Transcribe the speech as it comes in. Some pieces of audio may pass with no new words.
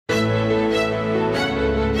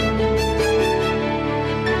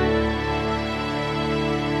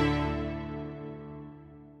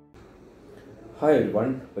Hi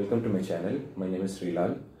everyone, welcome to my channel. My name is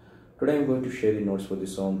Sreelal. Today I am going to share the notes for the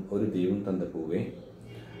song Deivam, Thandha, Poove.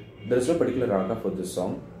 There is no particular raga for this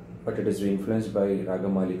song, but it is influenced by Raga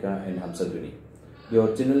Malika and Hamsadhuni. The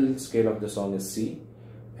original scale of the song is C,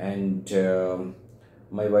 and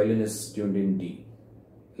my violin is tuned in D.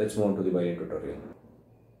 Let's move on to the violin tutorial.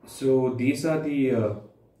 So these are the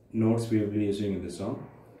notes we will be using in the song: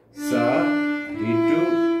 Sa,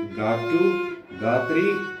 Re2, Ga2, Ga3,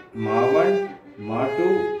 Ma1, Ma2,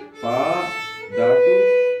 Pa, Da2,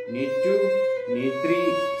 Ni2, Ni3,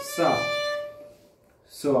 Sa.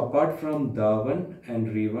 So apart from Da1 and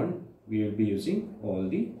Re1, we will be using all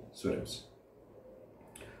the swarams.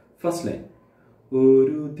 First line: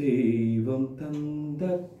 Oru Deivam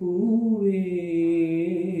Thandha Poove,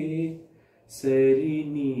 Sari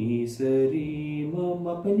Ni Sari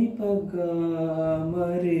Ma Pani Paga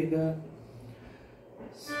Marega.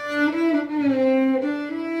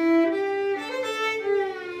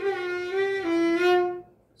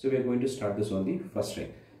 So we are going to start this on the first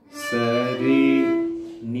string. Sari,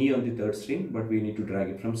 Ni on the third string, but we need to drag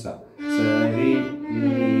it from Sa. Sari,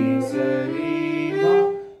 Ni, Sari,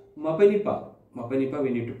 Ma Pa Ni Pa. Ma Pa Ni Pa we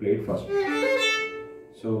need to play it first.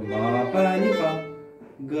 So Ma Pa Ni Pa,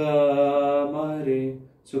 Ga Ma Re.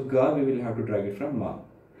 So Ga we will have to drag it from Ma.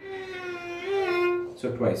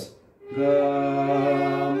 So twice. Ga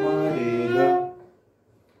Ma Re Ga.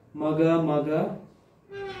 Maga Maga.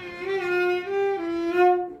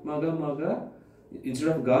 Maga Maga. Instead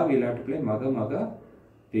of Ga we will have to play Maga Maga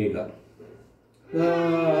Re Ga.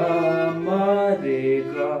 Ga Ma Re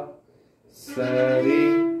Ga. Sari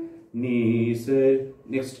Ni Sar.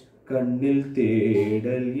 Next, Kannil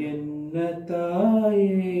Tedal Enna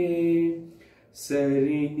Thaye,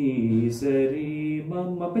 Sari Ni Sari Ma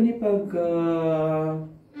Pa Ni Pa Ga.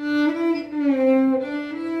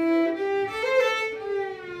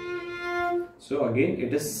 So again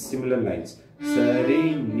it is similar lines.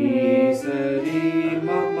 Sari Ni Sari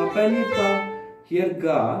Ma Pa Ni Pa. Here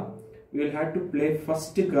Ga we will have to play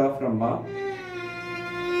first Ga from Ma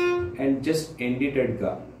and just end it at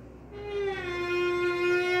Ga.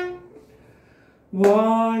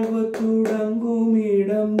 Valva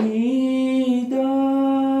tudangumidam needane,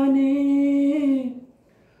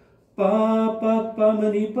 pa pa pa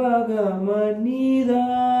mani paga manida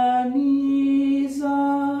sa.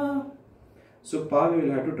 So pa we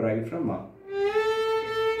will have to drag it from Ma.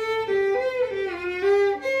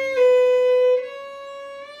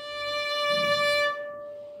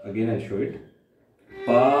 Again I'll show it.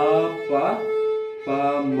 Pa pa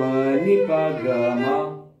pa mani paga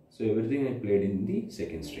ma. So everything I played in the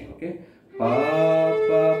second string, okay? Pa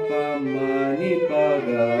pa pa ma ni pa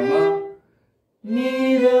ga ma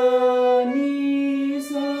ni da ni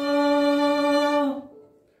sa.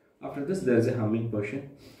 After this there is a humming portion.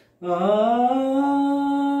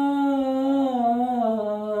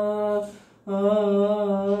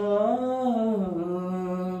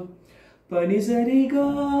 Pani sari ga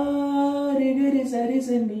re ga re sari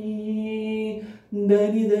sani,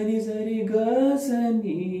 dani dani sari ga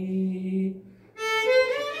sani.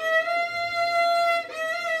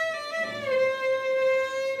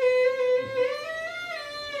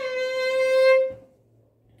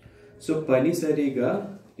 So pani sari ga,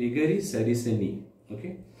 rigari sari sani.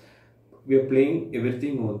 Okay, we are playing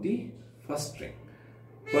everything on the first string.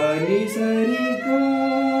 Pani sari ga,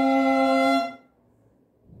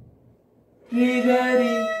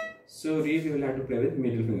 rigari. So re we will have to play with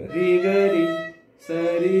middle finger. Rigari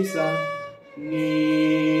sari sa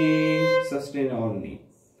ni, sustain on ni.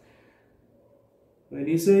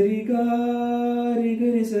 Pani sari ga,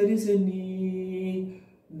 rigari sari sani,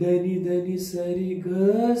 dani dani sari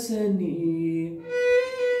ga sani.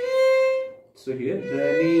 So here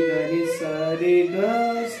dani dani sari ga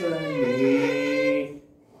sani.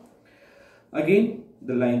 Again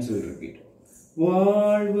the lines will repeat.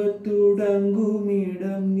 Valva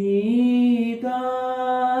tudangumidam needane,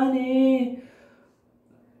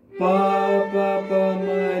 pa pa pa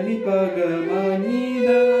mani paga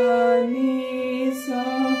manida ni sa.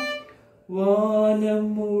 Vanam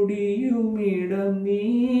mudiyumidam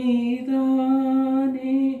needane.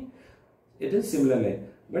 It is similar line,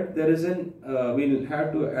 but there is an we'll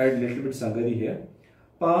have to add little bit sangari here.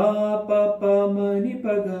 Pa pa pa mani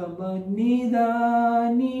paga manida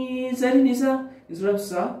ni sari ni sa. Instead of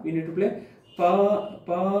sa we need to play pa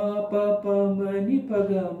pa pa pa mani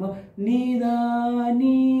paga manida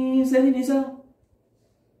ni sari ni sa.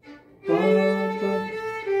 Pa pa.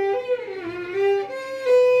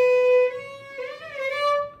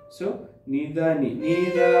 So nida ni.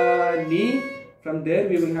 From there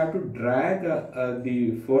we will have to drag the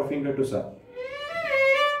forefinger to sa.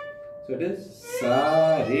 So it is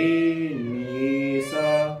sa, re, ni,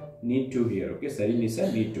 sa, ni 2 here. Okay, sari, ni,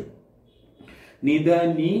 sa, ni 2. Ni, da,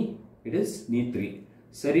 ni, it is ni 3.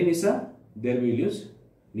 Sari, ni, sa, there we will use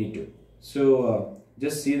ni 2. So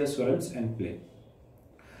just see the swarams and play.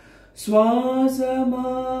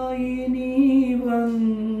 Swasamai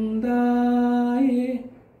vandaye,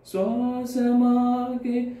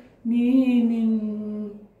 swasamage ni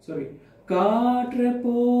nin. Sorry. Kaatra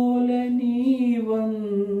pole ni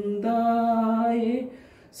vandaye,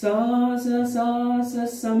 sasa sasa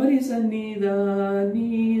samari sanida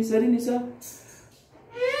ni sari ni sa.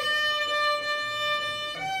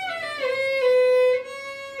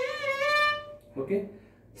 Okay,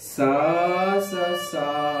 sa sa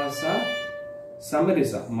sa sa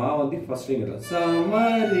samarisa ma on the first finger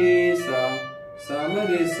samarisa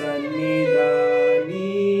samarisa ni da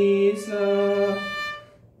ni sa.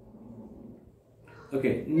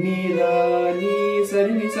 Okay, ni da ni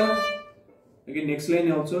sari ni sa. Again, next line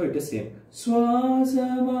also it is same.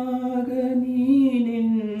 Swasamaga ni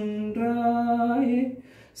nindraye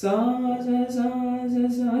sa sa sa sa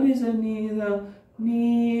sari sa ni da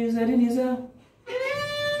ni sari ni sa.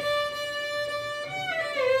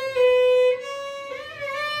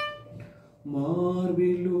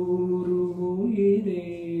 Marbiluru ire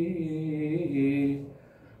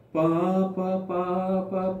pa pa pa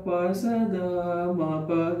pa pa sada ma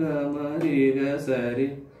pa ga ma re ga sa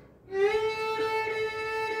re.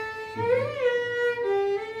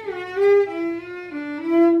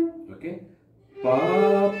 Okay, pa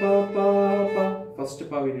pa pa pa, first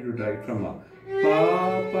pa we need to drag it from ma. Pa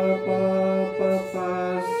pa pa pa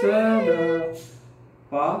pa sada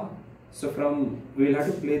pa. So from we will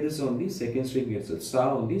have to play this on the second string itself.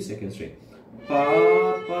 Sa on the second string. Pa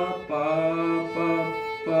pa pa pa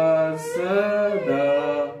pa sa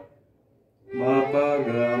da ma pa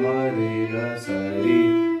ga ma re ga sa re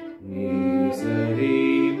ni sa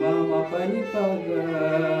re ma ma pa ni pa ga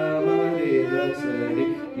ma re ga sa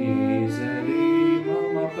re ni sa re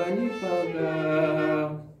ma ma pa ni pa ga.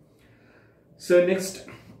 So next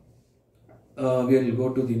we will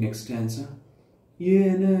go to the next stanza.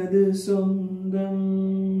 Yenadu sondam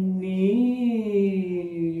ni.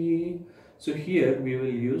 So here we will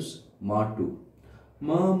use ma 2.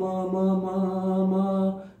 Ma ma ma ma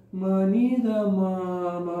ma ma ni da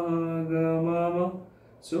ma ma ga ma ma.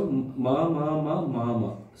 So ma ma ma ma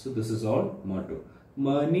ma. So this is all ma 2.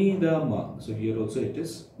 Ma ni da ma. So here also it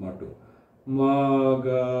is ma 2. Ma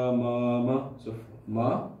ga ma ma. So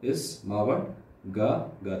ma is ma 1, ga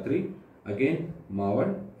 3. Again ma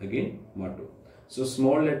 1, again ma 2. So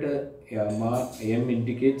small letter ma m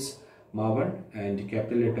indicates ma 1 and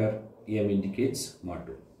capital letter m indicates ma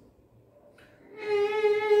 2.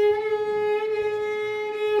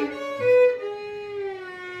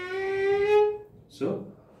 So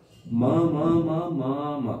ma ma ma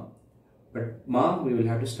ma ma, but ma we will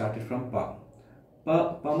have to start it from pa.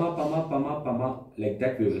 Pa pa ma pa ma pa ma pa ma, like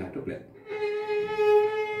that we will have to play.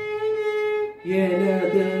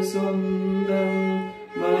 Yenadu sondam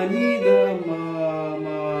manida ma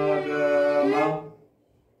ma ga ma.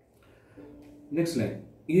 Next line.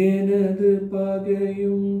 Yenadu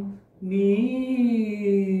pagayum ni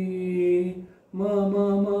ma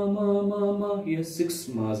ma ma ma ma ma. Here 6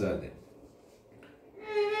 ma's are there.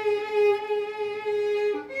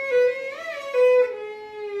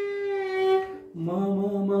 Ma ma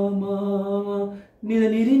ma ma ma. Nida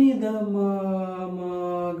niri nida ma ma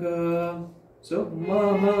ga. So ma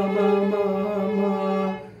ma ma ma ma.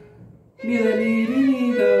 Nida niri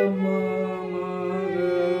nida ma ma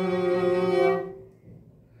ga.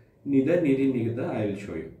 Nida niri nida I will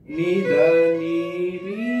show you. Nida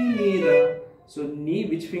niri nida. So ni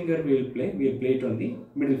which finger we will play? We will play it on the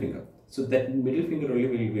middle finger. So that middle finger only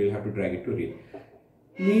we will have to drag it to re.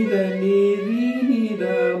 Nida niri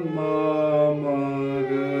nida ma ma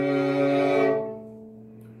ga.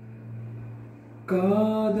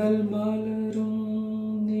 Kadal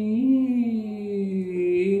malarum ni.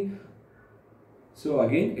 So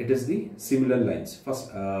again it is the similar lines.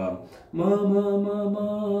 First ma ma ma ma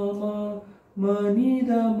ma ma ni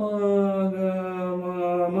da ma ga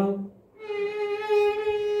ma ma.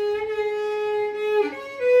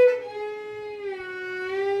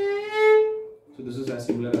 So this is as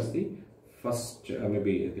similar as the first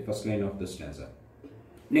maybe the first line of the stanza.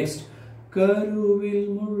 Next, karuvil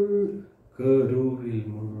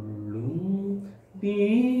mullum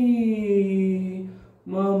ni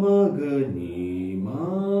mama gani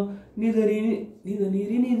ma nidari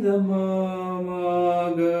nidari nida ma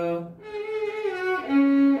ga.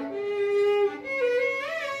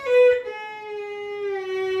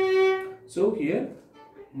 So here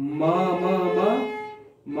ma ma ma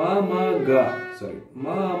ma ma ga. Sorry,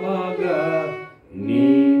 ma ma ga.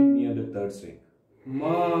 Ni on the third string.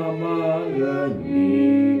 Ma ma ga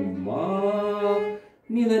ni ma.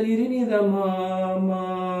 Ni da ni ni da ma ma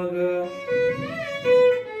ga.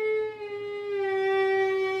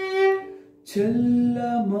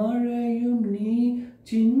 Chella marayum ni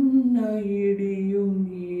chinna idiyum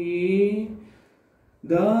ni.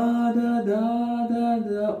 Da da da da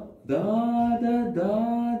da da da da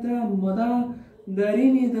da ma da.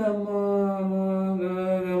 Darini da ma ma ga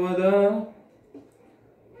ga ma da.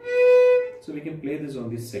 So we can play this on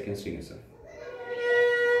this second string itself.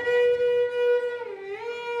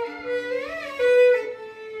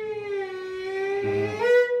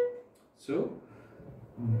 So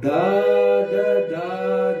da da da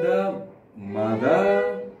da ma da.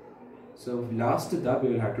 So last da we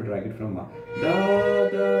will have to drag it from ma. Da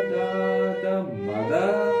da da da ma da.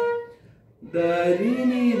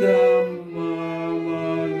 Darini da ma ma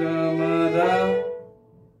ga ma da.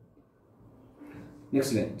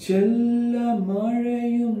 Next line. Chella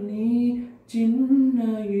marayum ni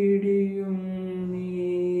chinna idiyum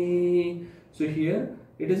ni. So here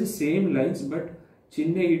it is the same lines, but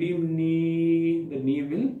chinna idiyum ni, the ni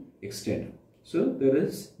will extend. So there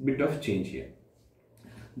is bit of change here.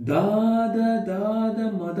 Da da da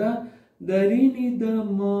da ma da. Darini da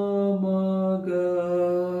ma ma ga.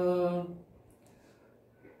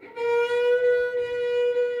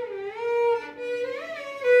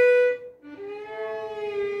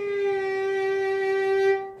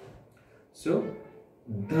 So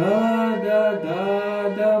da da da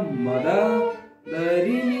da ma da.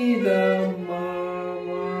 Darini da ma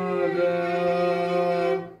ma ga.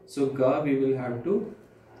 So ga we will have to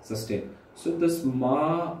sustain. So this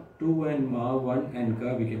ma 2 and ma 1 and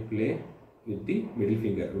ga we can play with the middle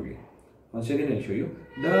finger only. Once again I'll show you.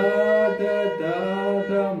 Da da da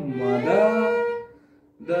da ma da.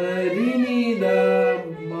 Darini da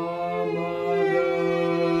ma ma ga.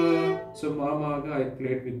 So ma ma ga I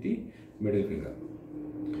played with the middle finger.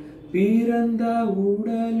 Piranda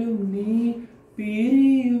udalum ni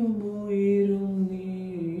piriyum uirum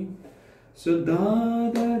ni. So da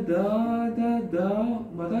da da da da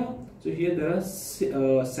ma da. So here there are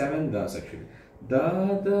 7 das actually. Da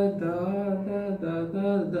da da da da da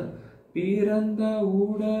da. Piranda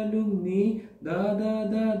udalum ni da da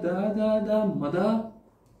da da da da ma da.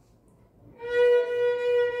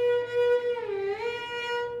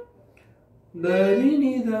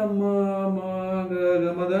 Darini da ma ma ga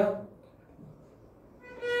ga ma da.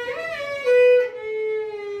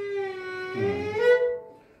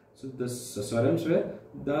 So the swarams were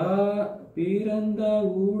da piranda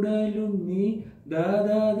udalum ni da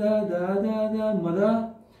da da da da da ma da.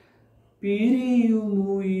 Piriyum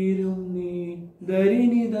uirum ni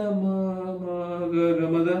darini da ma ma ga ga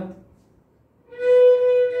ma da.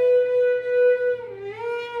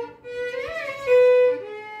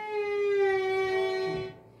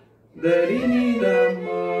 Darini da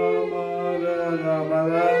ma ma ga ga ma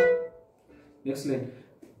da. Next line.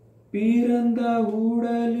 Piranda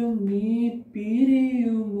udalum ni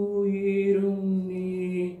piriyum uirum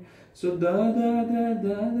ni. So da da da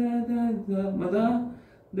da da da da ma da.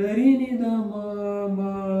 Darini da ma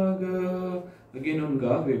ma ga. Again on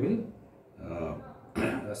ga we will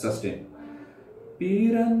sustain.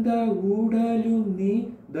 Piranda udalum ni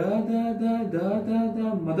da da da da da da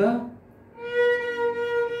ma da.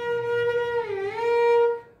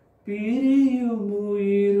 Piriyum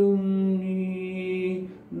uirum ni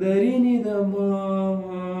darini da ma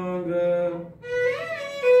ma ga.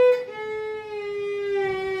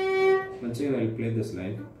 Once again I will play this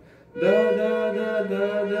line. Da da da da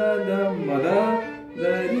da da ma da.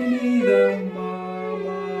 Darini da ma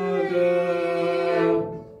ma ga.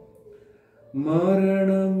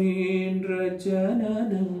 Maranam endra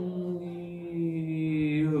jananam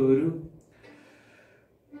ni oru.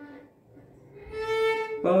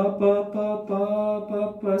 Pa pa pa pa pa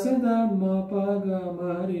pa sa da ma pa ga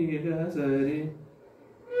ma re ga sa re.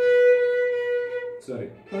 Sorry.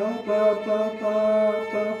 Pa pa pa pa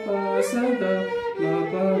pa pa sa da ma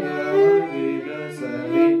pa ga ma re ga sa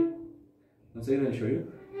re. Once again I'll show you.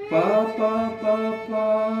 Pa pa pa pa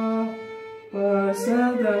pa sa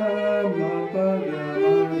da ma pa ga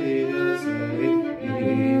ma re ga sa re.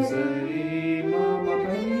 Ni sa re ma ma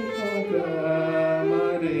pa ni pa ga ma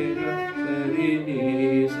re ga sa re ni.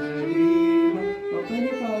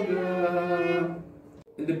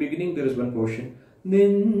 In the beginning there is one portion.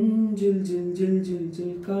 Nenjil jil jil jil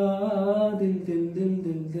jil kaadil dil dil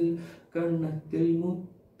dil dil kannathil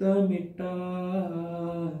muttamittai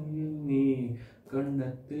ni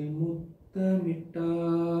kannathil muttamittai.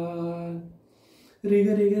 Re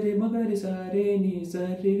ga re ga re ma ga re sa re ni sa,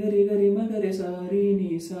 re ga re ma ga re sa re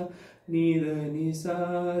ni sa, ni da ni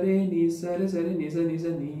sa re ni sa re ni sa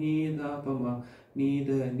ni da pa ma, ni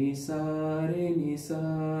da ni sa re ni sa.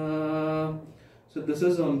 So this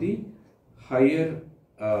is on the higher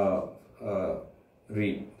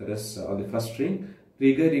reed, that is on the first string.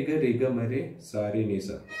 Re ga ma re sa re ni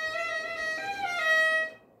sa.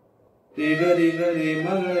 Re ga re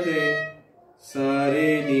ma ga re sa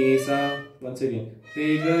re ni sa. Once again,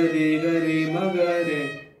 re ga re ma ga re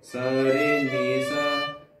sa re ni sa,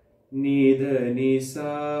 ni da ni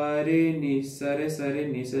sa re ni sa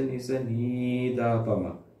ni da pa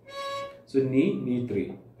ma. So ni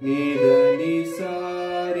 3, ni da ni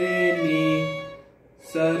sa re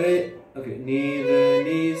sa re. Okay, ni da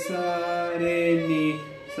ni sa re ni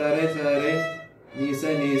sa.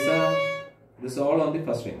 This is all on the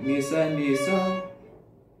first string. Ni sa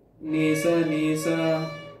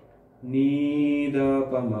ni da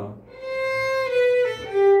pa ma,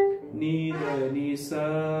 ni da ni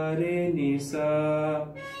sa re ni sa.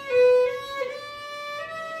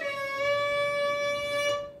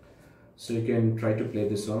 So you can try to play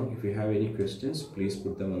this song. If you have any questions, please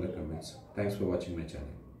put them on the comments. Thanks for watching my channel.